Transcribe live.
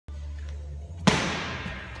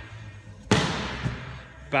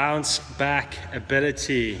bounce back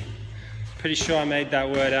ability. Pretty sure I made that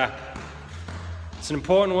word up. It's an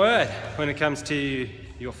important word when it comes to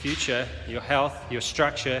your future, your health, your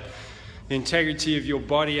structure, the integrity of your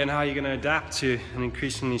body, and how you're going to adapt to an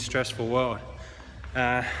increasingly stressful world.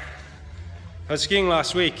 I was skiing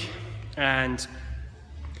last week, and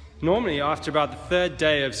normally after about the third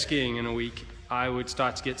day of skiing in a week, I would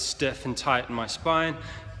start to get stiff and tight in my spine,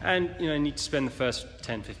 and need to spend the first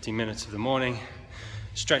 10-15 minutes of the morning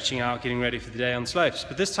stretching out, getting ready for the day on the slopes.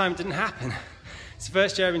 But this time it didn't happen. It's the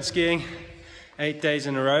first year I've been skiing 8 days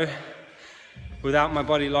in a row without my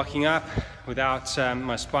body locking up, without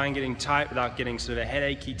my spine getting tight, without getting sort of a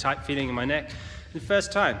headachy tight feeling in my neck. The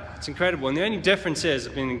first time. It's incredible. And the only difference is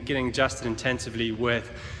I've been getting adjusted intensively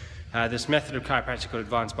with this method of chiropractic called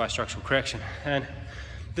advanced biostructural correction. And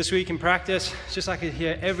this week in practice, just like I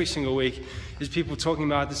hear every single week, is people talking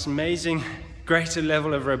about this amazing greater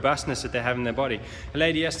level of robustness that they have in their body. A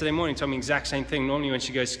lady yesterday morning told me the exact same thing. Normally when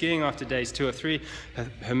she goes skiing after days 2 or 3,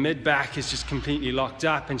 her mid-back is just completely locked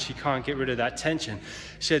up and she can't get rid of that tension.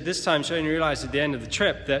 She said this time she only realized at the end of the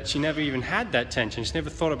trip that she never even had that tension. She never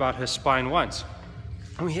thought about her spine once.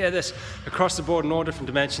 And we hear this across the board in all different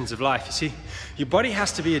dimensions of life. You see, your body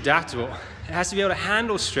has to be adaptable. It has to be able to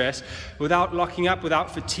handle stress without locking up,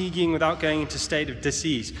 without fatiguing, without going into a state of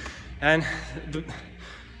disease. And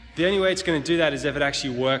the only way it's going to do that is if it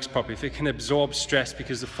actually works properly, if it can absorb stress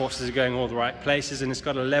because the forces are going all the right places and it's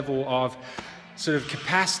got a level of sort of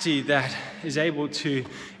capacity that is able to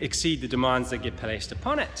exceed the demands that get placed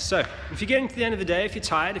upon it. So if you're getting to the end of the day, if you're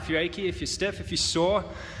tired, if you're achy, if you're stiff, if you're sore,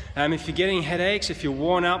 if you're getting headaches, if you're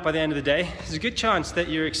worn out by the end of the day, there's a good chance that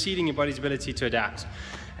you're exceeding your body's ability to adapt.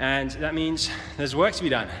 And that means there's work to be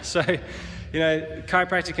done. So,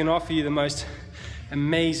 chiropractic can offer you the most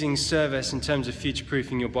amazing service in terms of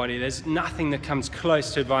future-proofing your body. There's nothing that comes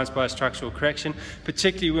close to advanced biostructural correction,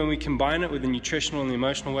 particularly when we combine it with the nutritional and the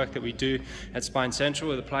emotional work that we do at SpineCentral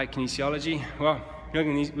with applied kinesiology. Well,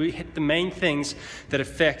 we hit the main things that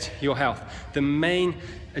affect your health. The main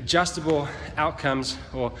adjustable outcomes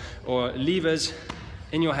or levers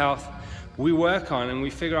in your health we work on, and we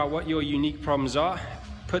figure out what your unique problems are,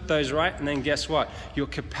 put those right, and then guess what? Your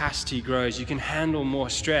capacity grows. You can handle more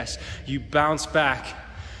stress. You bounce back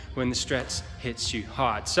when the stress hits you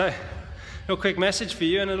hard. So, a little quick message for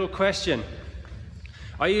you and a little question.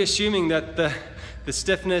 Are you assuming that the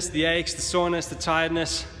stiffness, the aches, the soreness, the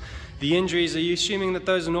tiredness, the injuries, are you assuming that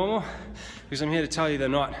those are normal? Because I'm here to tell you they're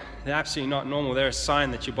not. They're absolutely not normal. They're a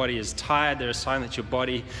sign that your body is tired. They're a sign that your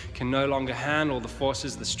body can no longer handle the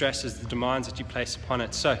forces, the stresses, the demands that you place upon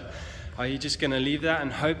it. So, are you just going to leave that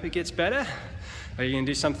and hope it gets better? Or are you going to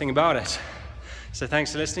do something about it? So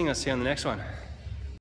thanks for listening. I'll see you on the next one.